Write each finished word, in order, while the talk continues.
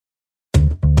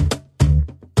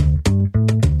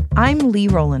I'm Lee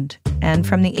Rowland, and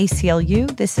from the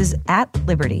ACLU, this is At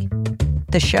Liberty,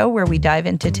 the show where we dive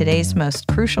into today's most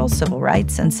crucial civil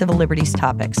rights and civil liberties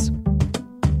topics.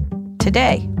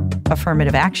 Today,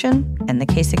 affirmative action and the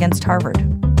case against Harvard.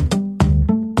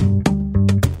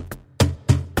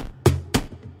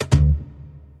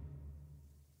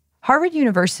 Harvard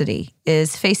University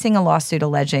is facing a lawsuit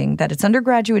alleging that its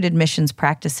undergraduate admissions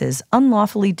practices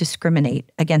unlawfully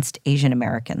discriminate against Asian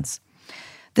Americans.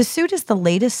 The suit is the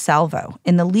latest salvo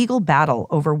in the legal battle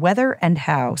over whether and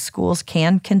how schools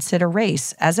can consider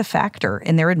race as a factor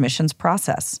in their admissions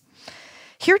process.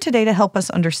 Here today to help us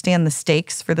understand the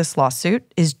stakes for this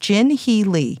lawsuit is Jin-Hee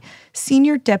Lee,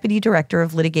 Senior Deputy Director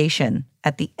of Litigation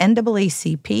at the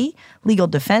NAACP Legal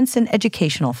Defense and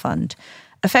Educational Fund,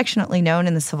 affectionately known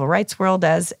in the civil rights world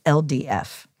as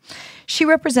LDF. She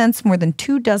represents more than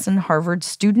 24 Harvard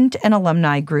student and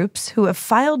alumni groups who have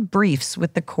filed briefs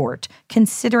with the court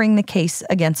considering the case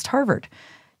against Harvard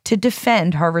to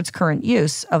defend Harvard's current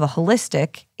use of a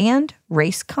holistic and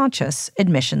race-conscious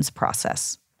admissions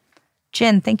process.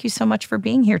 Jen, thank you so much for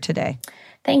being here today.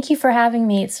 Thank you for having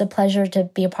me. It's a pleasure to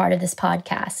be a part of this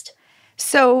podcast.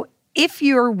 So, if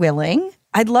you're willing,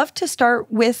 I'd love to start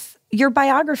with your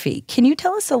biography. Can you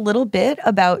tell us a little bit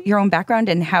about your own background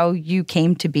and how you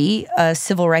came to be a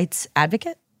civil rights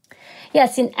advocate?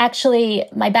 Yes, and actually,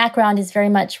 my background is very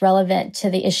much relevant to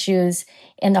the issues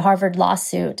in the Harvard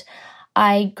lawsuit.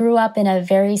 I grew up in a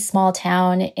very small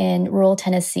town in rural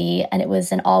Tennessee, and it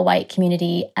was an all-white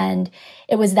community. And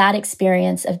it was that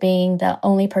experience of being the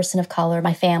only person of color,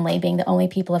 my family being the only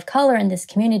people of color in this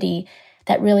community,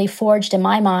 that really forged in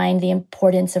my mind the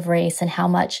importance of race and how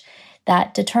much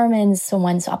that determines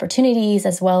someone's opportunities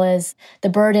as well as the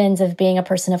burdens of being a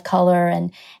person of color,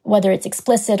 and whether it's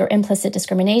explicit or implicit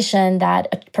discrimination that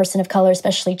a person of color,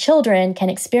 especially children, can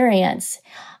experience.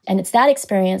 And it's that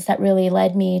experience that really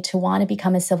led me to want to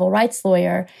become a civil rights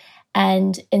lawyer,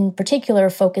 and in particular,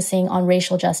 focusing on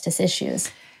racial justice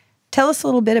issues. Tell us a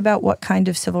little bit about what kind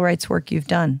of civil rights work you've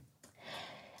done.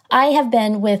 I have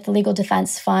been with the Legal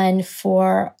Defense Fund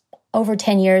for over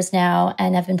 10 years now,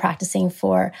 and I've been practicing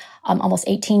for almost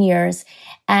 18 years.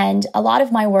 And a lot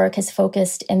of my work has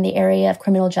focused in the area of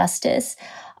criminal justice,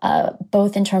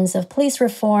 both in terms of police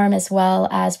reform as well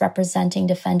as representing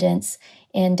defendants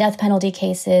in death penalty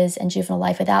cases and juvenile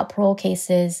life without parole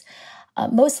cases,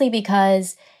 mostly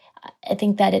because I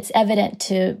think that it's evident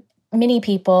to many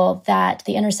people that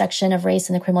the intersection of race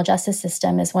and the criminal justice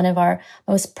system is one of our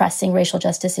most pressing racial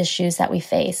justice issues that we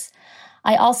face.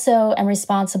 I also am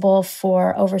responsible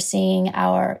for overseeing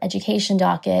our education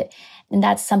docket, and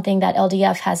that's something that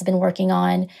LDF has been working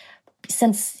on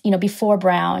since, before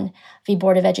Brown v.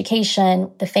 Board of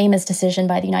Education, the famous decision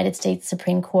by the United States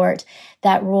Supreme Court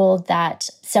that ruled that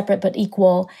separate but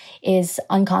equal is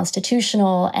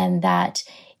unconstitutional and that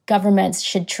governments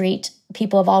should treat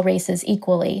people of all races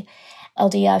equally.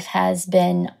 LDF has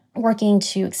been working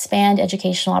to expand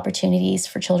educational opportunities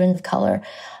for children of color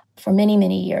for many,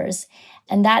 many years.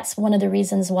 And that's one of the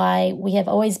reasons why we have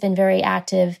always been very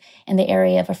active in the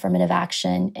area of affirmative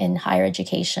action in higher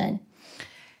education.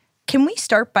 Can we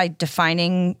start by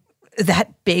defining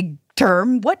that big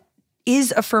term? What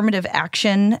is affirmative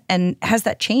action, and has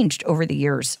that changed over the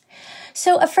years?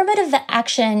 So affirmative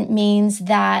action means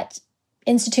that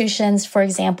institutions, for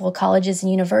example, colleges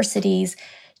and universities,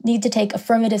 need to take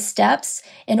affirmative steps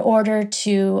in order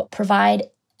to provide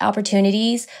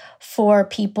opportunities for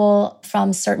people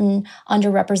from certain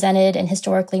underrepresented and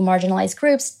historically marginalized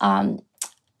groups.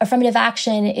 Affirmative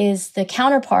action is the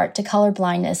counterpart to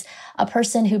colorblindness. A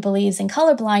person who believes in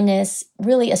colorblindness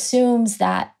really assumes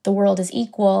that the world is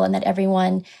equal and that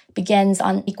everyone begins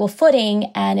on equal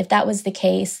footing. And if that was the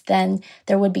case, then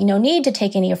there would be no need to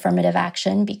take any affirmative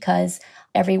action because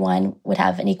everyone would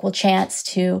have an equal chance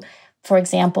to, for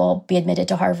example, be admitted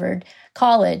to Harvard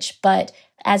College. But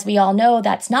as we all know,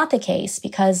 that's not the case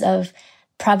because of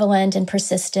prevalent and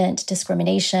persistent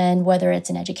discrimination, whether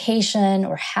it's in education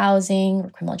or housing or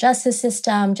criminal justice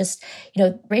system.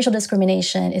 Racial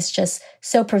discrimination is just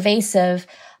so pervasive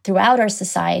throughout our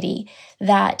society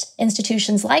that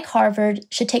institutions like Harvard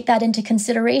should take that into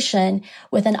consideration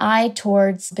with an eye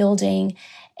towards building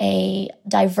a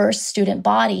diverse student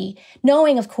body,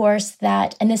 knowing, of course,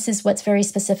 that, and this is what's very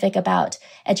specific about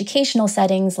educational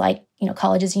settings like,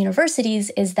 colleges and universities,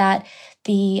 is that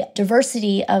the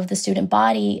diversity of the student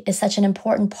body is such an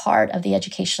important part of the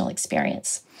educational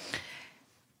experience.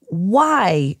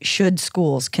 Why should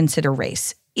schools consider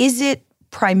race? Is it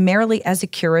primarily as a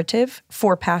curative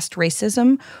for past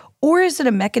racism, or is it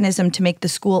a mechanism to make the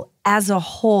school as a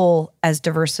whole as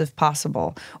diverse as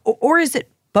possible? Or is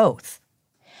it both?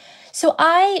 So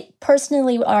I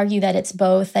personally would argue that it's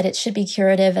both, that it should be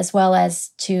curative as well as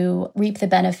to reap the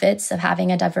benefits of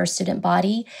having a diverse student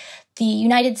body. The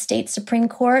United States Supreme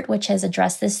Court, which has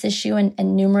addressed this issue in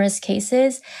numerous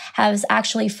cases, has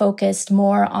actually focused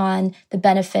more on the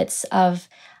benefits of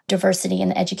diversity in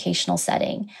the educational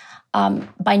setting.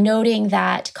 By noting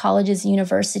that colleges and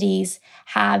universities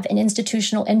have an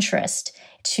institutional interest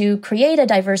to create a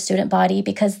diverse student body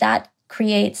because that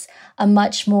creates a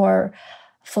much more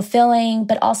fulfilling,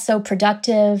 but also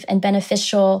productive and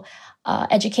beneficial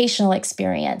educational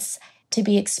experience, to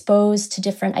be exposed to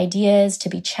different ideas, to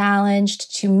be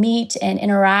challenged, to meet and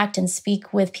interact and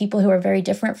speak with people who are very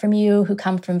different from you, who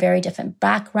come from very different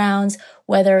backgrounds,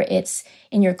 whether it's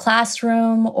in your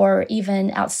classroom or even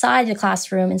outside the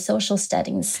classroom in social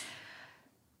settings.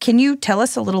 Can you tell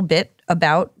us a little bit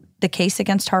about the case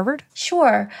against Harvard?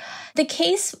 Sure. The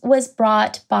case was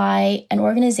brought by an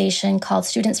organization called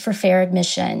Students for Fair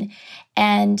Admission.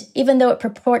 And even though it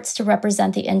purports to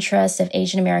represent the interests of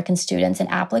Asian American students and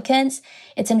applicants,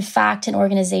 it's in fact an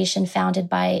organization founded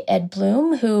by Ed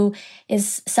Blum, who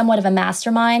is somewhat of a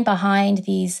mastermind behind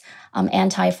these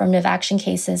anti-affirmative action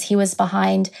cases. He was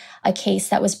behind a case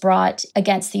that was brought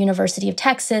against the University of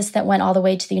Texas that went all the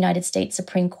way to the United States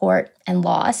Supreme Court and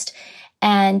lost.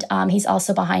 And he's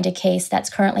also behind a case that's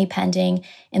currently pending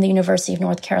in the University of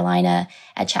North Carolina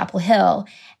at Chapel Hill.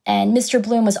 And Mr.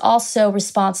 Blum was also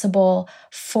responsible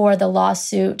for the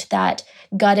lawsuit that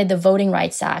gutted the Voting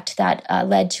Rights Act that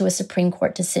led to a Supreme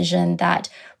Court decision that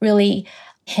really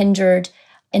hindered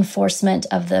enforcement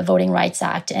of the Voting Rights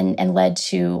Act and led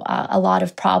to a lot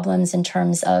of problems in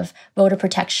terms of voter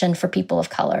protection for people of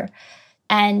color.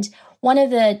 And one of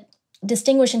the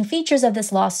distinguishing features of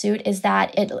this lawsuit is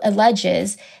that it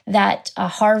alleges that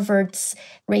Harvard's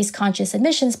race-conscious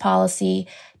admissions policy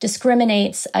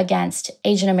discriminates against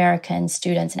Asian American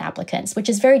students and applicants, which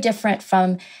is very different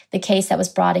from the case that was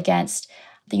brought against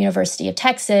the University of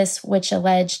Texas, which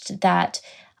alleged that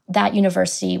that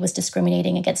university was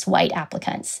discriminating against white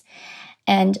applicants.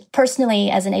 And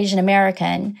personally, as an Asian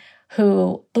American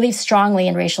who believes strongly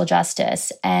in racial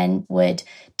justice and would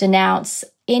denounce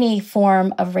any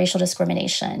form of racial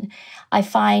discrimination, I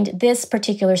find this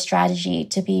particular strategy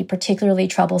to be particularly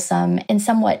troublesome and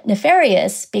somewhat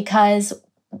nefarious because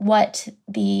what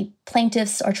the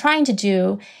plaintiffs are trying to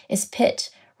do is pit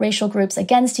racial groups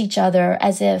against each other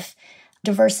as if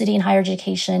diversity in higher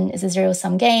education is a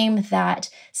zero-sum game, that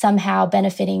somehow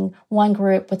benefiting one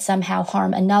group would somehow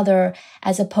harm another,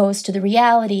 as opposed to the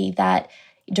reality that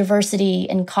diversity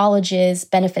in colleges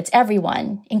benefits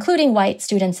everyone, including white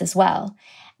students as well.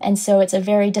 And so it's a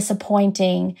very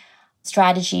disappointing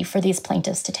strategy for these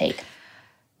plaintiffs to take.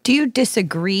 Do you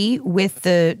disagree with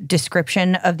the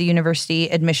description of the university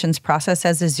admissions process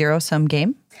as a zero-sum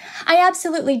game? I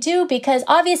absolutely do, because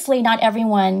obviously not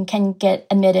everyone can get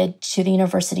admitted to the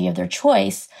university of their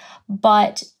choice,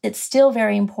 but it's still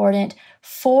very important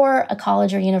for a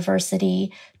college or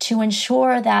university to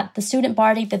ensure that the student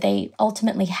body that they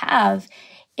ultimately have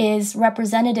is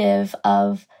representative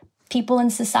of people in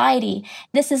society.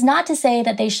 This is not to say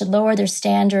that they should lower their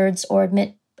standards or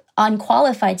admit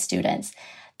unqualified students.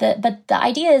 But the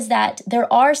idea is that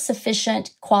there are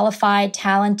sufficient qualified,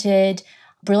 talented,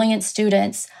 brilliant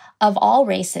students of all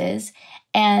races,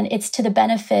 and it's to the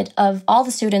benefit of all the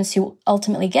students who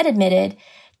ultimately get admitted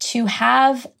to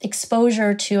have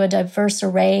exposure to a diverse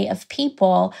array of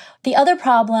people. The other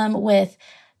problem with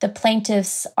the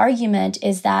plaintiff's argument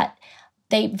is that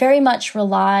they very much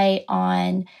rely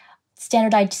on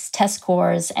standardized test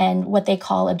scores and what they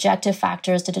call objective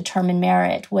factors to determine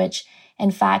merit, which,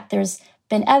 in fact, there's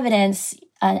been evidence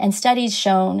and studies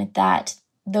shown that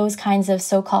those kinds of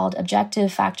so-called objective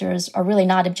factors are really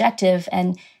not objective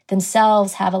and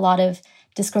themselves have a lot of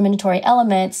discriminatory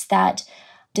elements that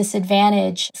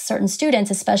disadvantage certain students,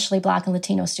 especially Black and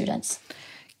Latino students.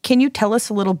 Can you tell us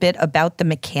a little bit about the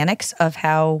mechanics of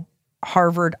how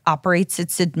Harvard operates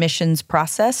its admissions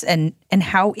process and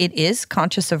how it is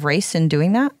conscious of race in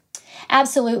doing that?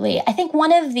 Absolutely. I think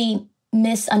one of the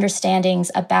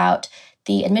misunderstandings about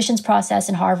the admissions process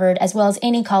in Harvard, as well as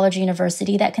any college or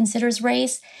university that considers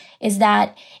race, is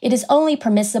that it is only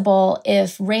permissible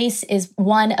if race is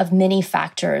one of many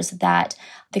factors that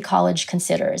the college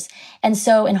considers. And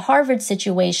so in Harvard's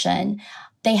situation,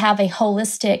 they have a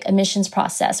holistic admissions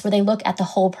process where they look at the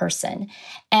whole person.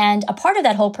 And a part of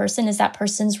that whole person is that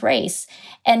person's race.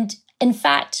 And in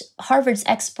fact, Harvard's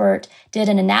expert did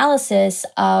an analysis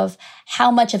of how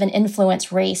much of an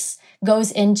influence race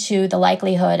goes into the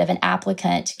likelihood of an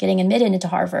applicant getting admitted into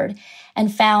Harvard,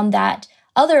 and found that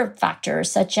other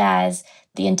factors such as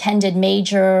the intended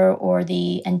major or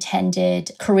the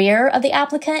intended career of the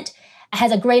applicant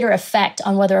has a greater effect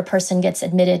on whether a person gets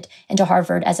admitted into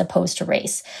Harvard as opposed to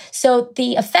race. So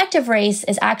the effect of race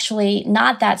is actually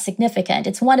not that significant.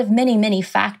 It's one of many, many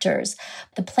factors.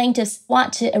 The plaintiffs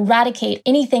want to eradicate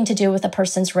anything to do with a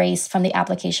person's race from the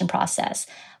application process.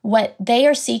 What they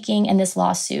are seeking in this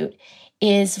lawsuit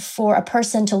is for a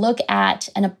person to look at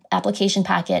an application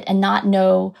packet and not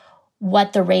know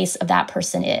what the race of that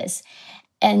person is.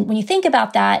 And when you think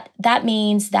about that, that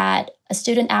means that a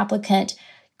student applicant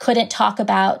couldn't talk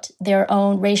about their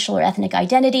own racial or ethnic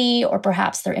identity, or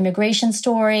perhaps their immigration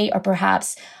story, or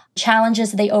perhaps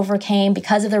challenges that they overcame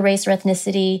because of their race or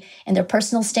ethnicity in their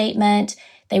personal statement.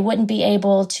 They wouldn't be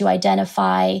able to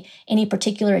identify any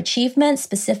particular achievements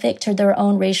specific to their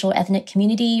own racial ethnic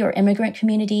community or immigrant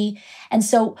community. And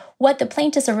so what the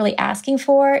plaintiffs are really asking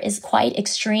for is quite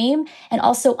extreme and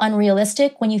also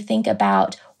unrealistic when you think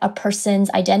about a person's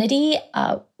identity.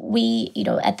 We,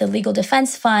 at the Legal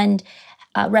Defense Fund,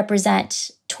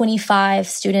 represent 25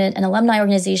 student and alumni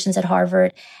organizations at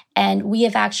Harvard. And we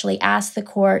have actually asked the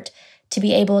court to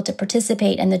be able to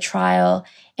participate in the trial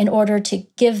in order to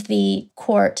give the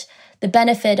court the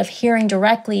benefit of hearing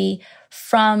directly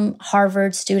from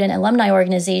Harvard student and alumni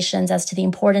organizations as to the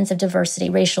importance of diversity,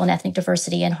 racial and ethnic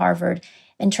diversity in Harvard,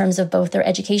 in terms of both their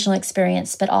educational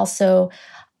experience, but also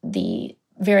the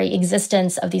very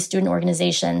existence of these student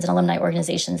organizations and alumni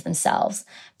organizations themselves.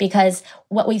 Because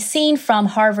what we've seen from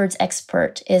Harvard's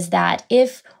expert is that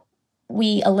if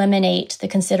we eliminate the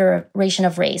consideration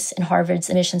of race in Harvard's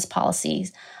admissions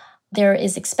policies, there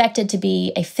is expected to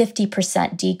be a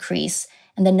 50% decrease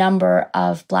in the number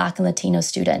of Black and Latino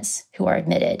students who are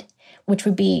admitted, which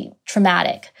would be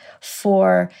traumatic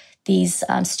for these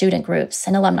student groups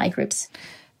and alumni groups.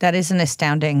 That is an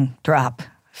astounding drop,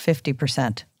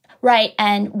 50%. Right.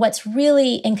 And what's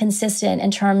really inconsistent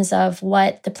in terms of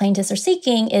what the plaintiffs are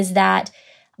seeking is that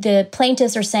the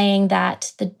plaintiffs are saying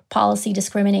that the policy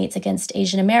discriminates against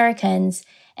Asian Americans,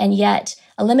 and yet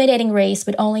eliminating race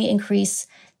would only increase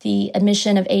the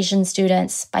admission of Asian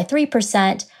students by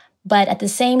 3%, but at the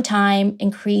same time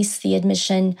increase the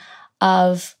admission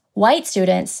of white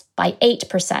students by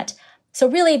 8%. So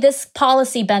really, this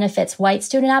policy benefits white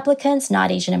student applicants,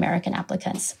 not Asian American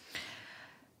applicants.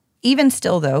 Even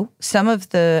still, though, some of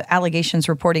the allegations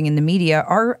reporting in the media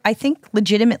are, I think,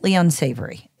 legitimately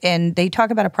unsavory. And they talk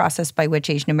about a process by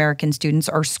which Asian American students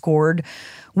are scored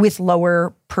with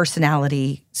lower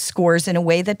personality scores in a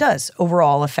way that does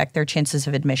overall affect their chances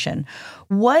of admission.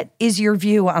 What is your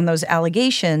view on those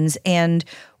allegations, and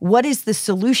what is the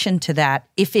solution to that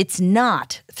if it's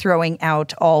not throwing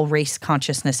out all race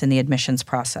consciousness in the admissions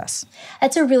process?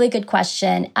 That's a really good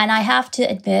question. And I have to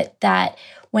admit that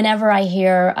whenever I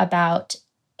hear about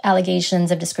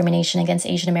allegations of discrimination against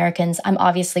Asian Americans, I'm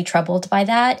obviously troubled by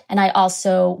that. And I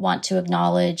also want to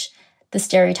acknowledge the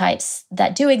stereotypes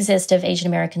that do exist of Asian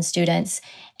American students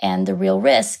and the real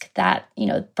risk that,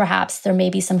 perhaps there may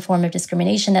be some form of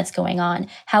discrimination that's going on.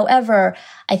 However,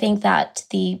 I think that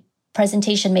the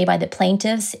presentation made by the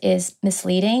plaintiffs is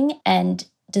misleading and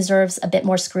deserves a bit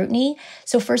more scrutiny.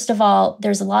 So first of all,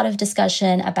 there's a lot of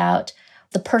discussion about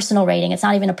the personal rating. It's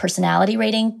not even a personality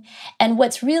rating. And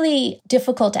what's really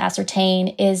difficult to ascertain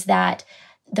is that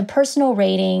the personal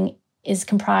rating is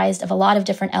comprised of a lot of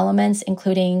different elements,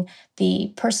 including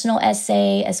the personal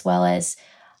essay, as well as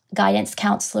guidance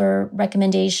counselor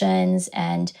recommendations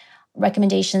and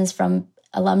recommendations from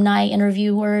alumni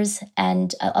interviewers,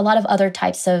 and a lot of other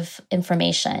types of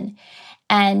information.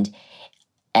 And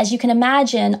as you can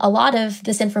imagine, a lot of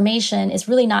this information is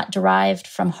really not derived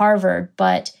from Harvard,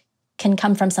 but can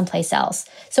come from someplace else.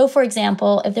 So, for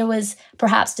example, if there was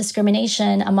perhaps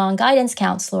discrimination among guidance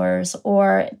counselors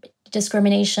or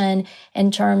discrimination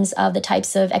in terms of the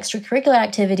types of extracurricular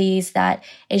activities that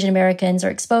Asian Americans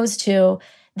are exposed to,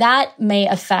 that may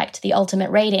affect the ultimate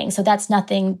rating. So that's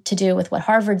nothing to do with what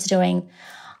Harvard's doing.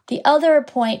 The other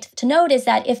point to note is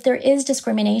that if there is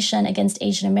discrimination against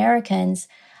Asian Americans,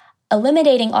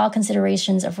 eliminating all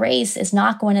considerations of race is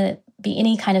not going to be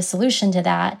any kind of solution to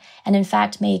that, and in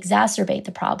fact may exacerbate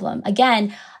the problem.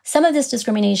 Again, some of this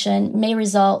discrimination may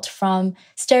result from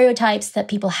stereotypes that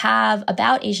people have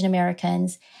about Asian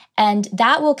Americans, and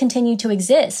that will continue to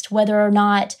exist whether or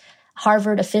not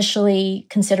Harvard officially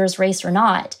considers race or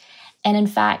not. And in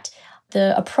fact,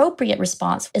 the appropriate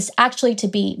response is actually to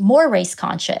be more race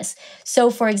conscious. So,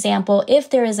 for example, if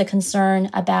there is a concern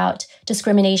about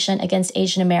discrimination against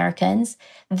Asian Americans,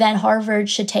 then Harvard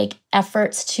should take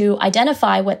efforts to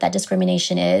identify what that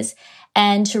discrimination is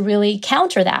and to really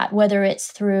counter that, whether it's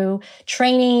through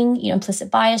training, implicit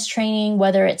bias training,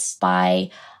 whether it's by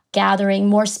gathering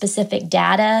more specific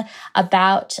data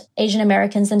about Asian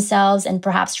Americans themselves and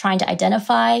perhaps trying to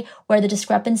identify where the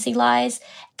discrepancy lies.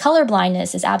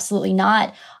 Colorblindness is absolutely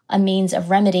not a means of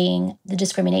remedying the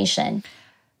discrimination.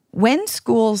 When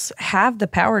schools have the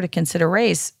power to consider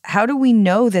race, how do we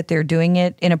know that they're doing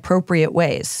it in appropriate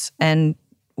ways? And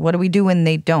what do we do when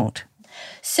they don't?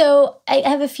 So I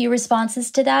have a few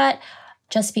responses to that.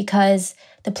 Just because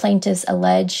the plaintiffs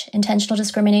allege intentional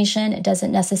discrimination, it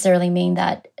doesn't necessarily mean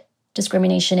that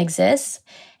discrimination exists.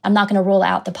 I'm not going to rule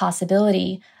out the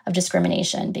possibility of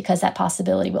discrimination because that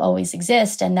possibility will always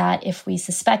exist, and that if we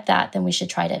suspect that, then we should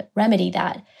try to remedy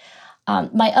that.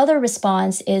 My other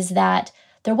response is that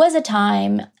there was a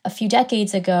time a few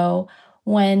decades ago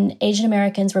when Asian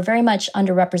Americans were very much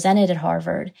underrepresented at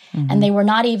Harvard, and they were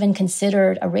not even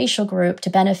considered a racial group to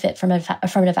benefit from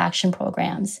affirmative action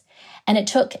programs. And it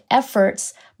took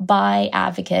efforts by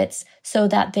advocates so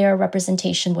that their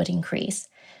representation would increase.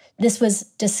 This was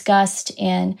discussed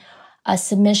in a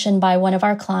submission by one of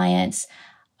our clients.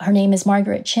 Her name is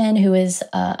Margaret Chin, who is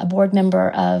a board member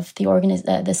of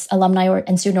this alumni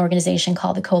and student organization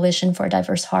called the Coalition for a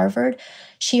Diverse Harvard.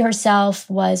 She herself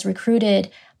was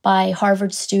recruited by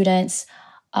Harvard students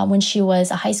when she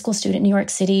was a high school student in New York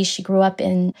City. She grew up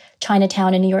in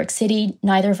Chinatown in New York City.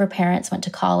 Neither of her parents went to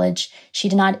college. She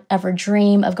did not ever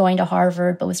dream of going to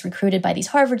Harvard, but was recruited by these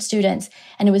Harvard students.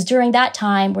 And it was during that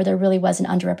time where there really was an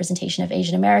underrepresentation of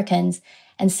Asian Americans.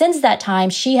 And since that time,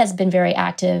 she has been very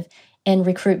active in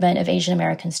recruitment of Asian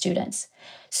American students.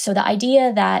 So the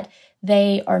idea that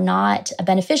they are not a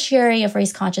beneficiary of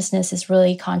race consciousness is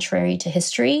really contrary to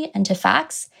history and to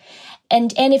facts.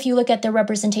 And if you look at the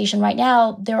representation right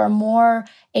now, there are more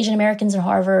Asian Americans in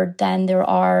Harvard than there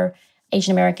are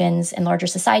Asian Americans in larger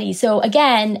society. So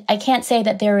again, I can't say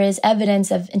that there is evidence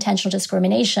of intentional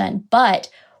discrimination, but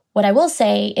what I will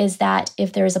say is that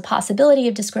if there is a possibility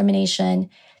of discrimination,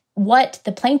 what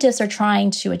the plaintiffs are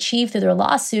trying to achieve through their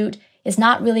lawsuit is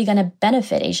not really going to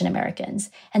benefit Asian Americans.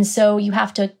 And so you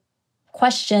have to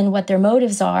question what their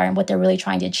motives are and what they're really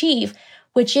trying to achieve,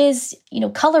 which is,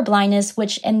 colorblindness,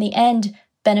 which in the end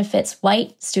benefits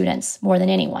white students more than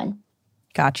anyone.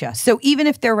 Gotcha. So even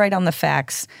if they're right on the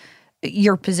facts,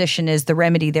 your position is the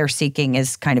remedy they're seeking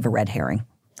is kind of a red herring.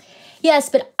 Yes,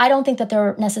 but I don't think that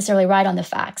they're necessarily right on the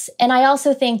facts. And I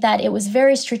also think that it was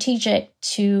very strategic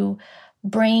to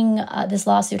bring this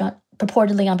lawsuit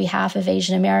purportedly on behalf of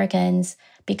Asian Americans,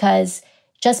 because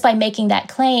just by making that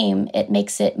claim, it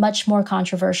makes it much more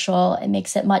controversial. It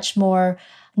makes it much more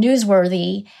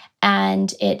newsworthy,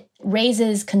 and it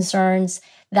raises concerns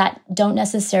that don't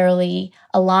necessarily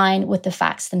align with the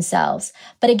facts themselves.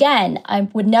 But again, I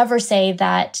would never say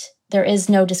that there is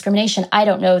no discrimination. I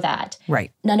don't know that.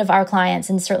 Right. None of our clients,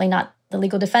 and certainly not the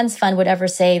Legal Defense Fund, would ever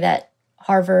say that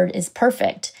Harvard is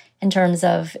perfect in terms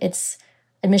of its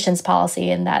admissions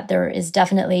policy, and that there is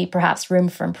definitely perhaps room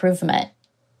for improvement.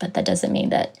 But that doesn't mean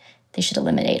that they should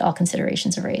eliminate all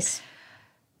considerations of race.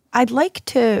 I'd like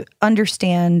to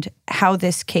understand how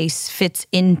this case fits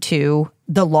into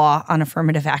the law on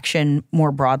affirmative action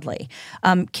more broadly.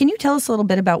 Can you tell us a little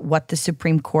bit about what the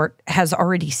Supreme Court has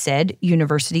already said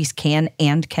universities can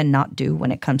and cannot do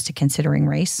when it comes to considering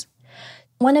race?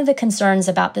 One of the concerns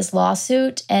about this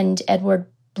lawsuit and Edward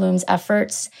Bloom's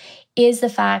efforts is the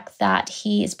fact that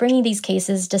he is bringing these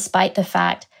cases despite the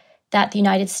fact that the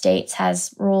United States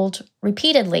has ruled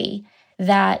repeatedly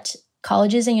that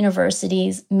colleges and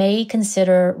universities may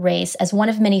consider race as one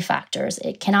of many factors.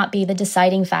 It cannot be the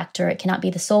deciding factor. It cannot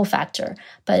be the sole factor,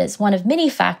 but it's one of many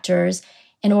factors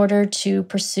in order to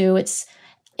pursue its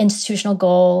institutional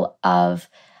goal of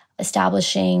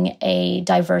establishing a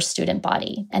diverse student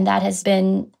body. And that has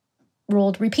been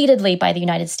ruled repeatedly by the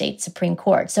United States Supreme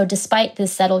Court. So despite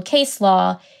this settled case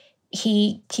law,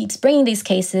 he keeps bringing these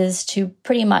cases to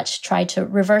pretty much try to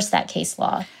reverse that case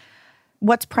law.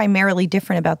 What's primarily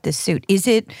different about this suit? Is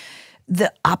it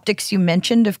the optics you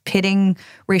mentioned of pitting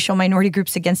racial minority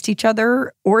groups against each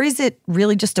other? Or is it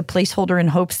really just a placeholder in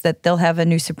hopes that they'll have a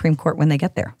new Supreme Court when they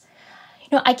get there?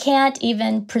 I can't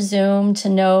even presume to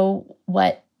know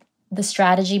what the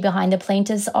strategy behind the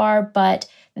plaintiffs are, but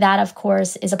that, of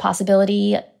course, is a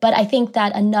possibility. But I think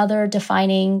that another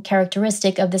defining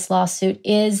characteristic of this lawsuit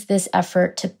is this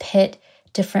effort to pit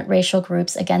different racial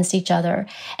groups against each other.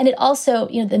 And it also,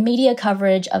 the media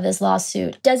coverage of this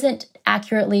lawsuit doesn't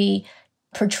accurately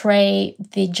portray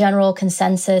the general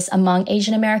consensus among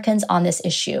Asian Americans on this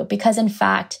issue, because in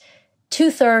fact,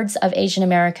 2/3 of Asian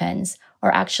Americans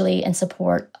are actually in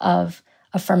support of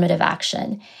affirmative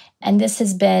action. And this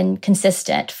has been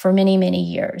consistent for many, many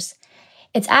years.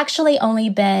 It's actually only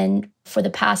been for the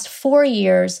past 4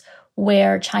 years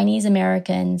where Chinese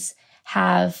Americans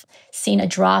have seen a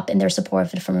drop in their support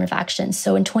for affirmative action.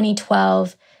 So in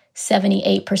 2012,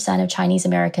 78% of Chinese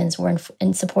Americans were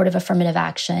in support of affirmative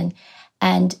action.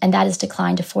 And that has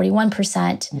declined to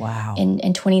 41%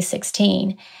 in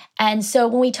 2016. And so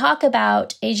when we talk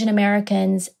about Asian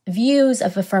Americans' views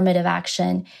of affirmative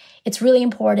action, it's really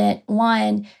important,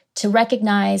 one, to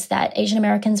recognize that Asian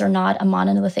Americans are not a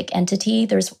monolithic entity.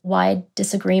 There's wide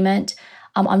disagreement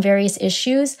on various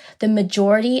issues. The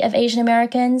majority of Asian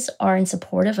Americans are in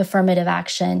support of affirmative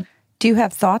action. Do you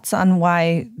have thoughts on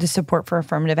why the support for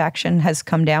affirmative action has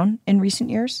come down in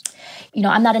recent years?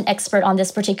 I'm not an expert on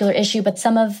this particular issue, but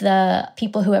some of the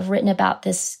people who have written about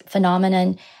this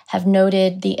phenomenon have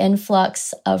noted the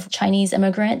influx of Chinese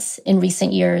immigrants in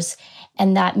recent years,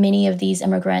 and that many of these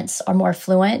immigrants are more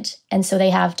affluent, and so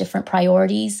they have different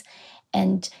priorities.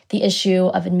 And the issue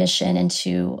of admission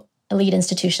into elite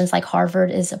institutions like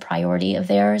Harvard is a priority of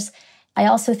theirs. I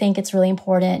also think it's really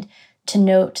important to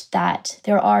note that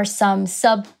there are some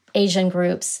sub-Asian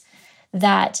groups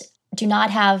that do not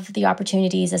have the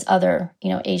opportunities as other,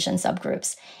 Asian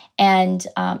subgroups. And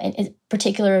in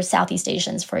particular, Southeast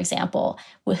Asians, for example,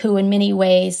 who in many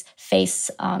ways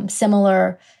face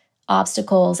similar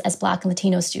obstacles as Black and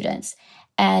Latino students.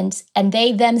 And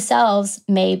they themselves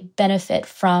may benefit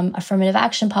from affirmative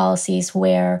action policies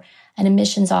where an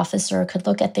admissions officer could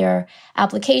look at their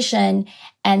application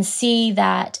and see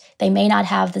that they may not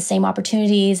have the same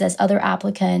opportunities as other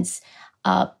applicants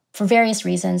for various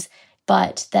reasons,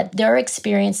 but that their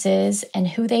experiences and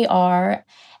who they are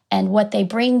and what they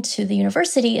bring to the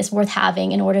university is worth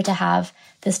having in order to have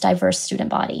this diverse student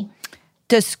body.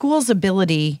 Does schools'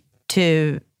 ability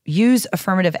to use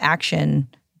affirmative action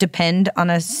depend on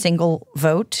a single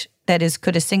vote? That is,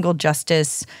 could a single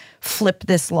justice flip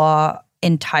this law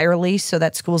entirely so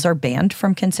that schools are banned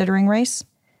from considering race?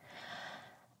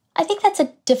 I think that's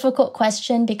a difficult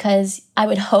question because I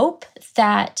would hope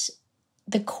that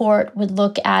the court would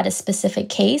look at a specific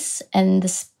case and the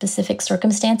specific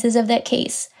circumstances of that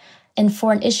case. And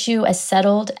for an issue as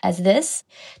settled as this,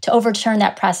 to overturn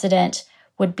that precedent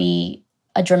would be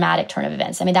a dramatic turn of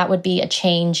events. I mean, that would be a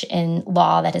change in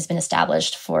law that has been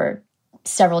established for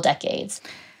several decades.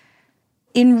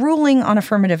 In ruling on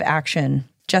affirmative action,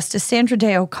 Justice Sandra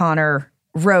Day O'Connor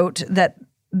wrote that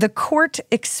the court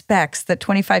expects that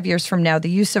 25 years from now, the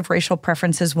use of racial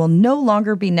preferences will no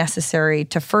longer be necessary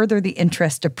to further the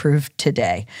interest approved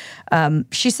today.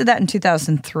 She said that in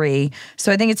 2003.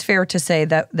 So I think it's fair to say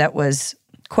that that was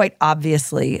quite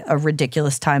obviously a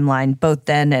ridiculous timeline, both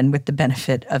then and with the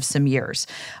benefit of some years.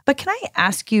 But can I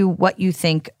ask you what you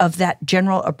think of that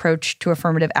general approach to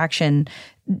affirmative action?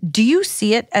 Do you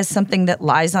see it as something that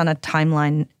lies on a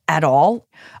timeline at all?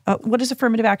 What does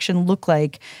affirmative action look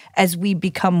like as we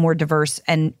become more diverse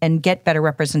and get better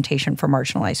representation for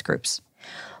marginalized groups?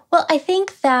 Well, I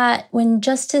think that when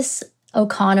Justice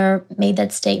O'Connor made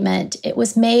that statement, it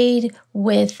was made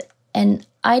with an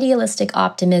idealistic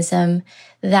optimism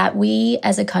that we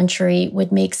as a country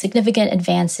would make significant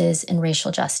advances in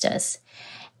racial justice.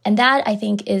 And that, I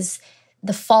think, is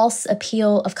the false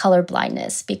appeal of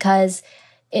colorblindness, because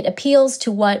it appeals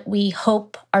to what we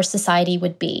hope our society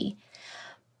would be.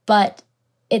 But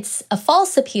it's a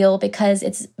false appeal because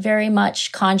it's very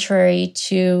much contrary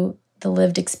to the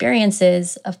lived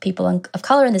experiences of people of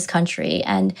color in this country.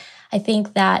 And I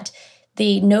think that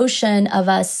the notion of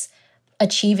us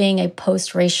achieving a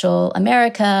post-racial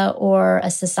America or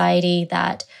a society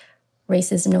that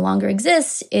racism no longer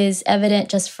exists is evident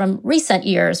just from recent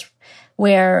years,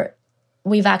 where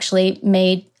we've actually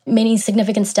made many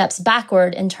significant steps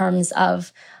backward in terms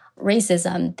of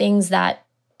racism, things that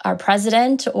our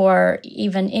president or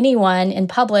even anyone in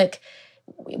public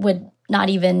would not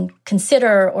even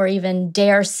consider or even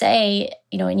dare say,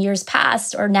 in years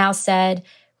past, or now said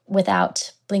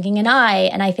without blinking an eye.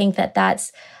 And I think that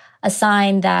that's a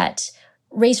sign that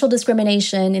racial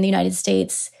discrimination in the United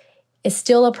States is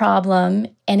still a problem,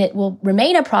 and it will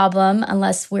remain a problem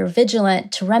unless we're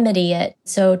vigilant to remedy it.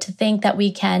 So to think that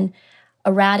we can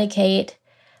eradicate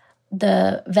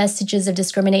the vestiges of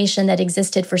discrimination that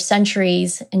existed for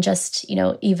centuries in just,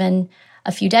 even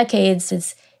a few decades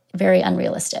is very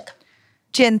unrealistic.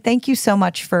 Jen, thank you so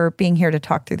much for being here to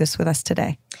talk through this with us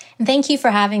today. And thank you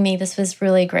for having me. This was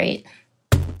really great.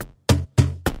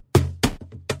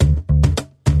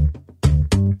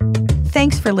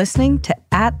 Thanks for listening to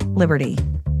At Liberty.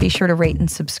 Be sure to rate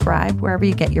and subscribe wherever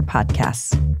you get your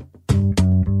podcasts.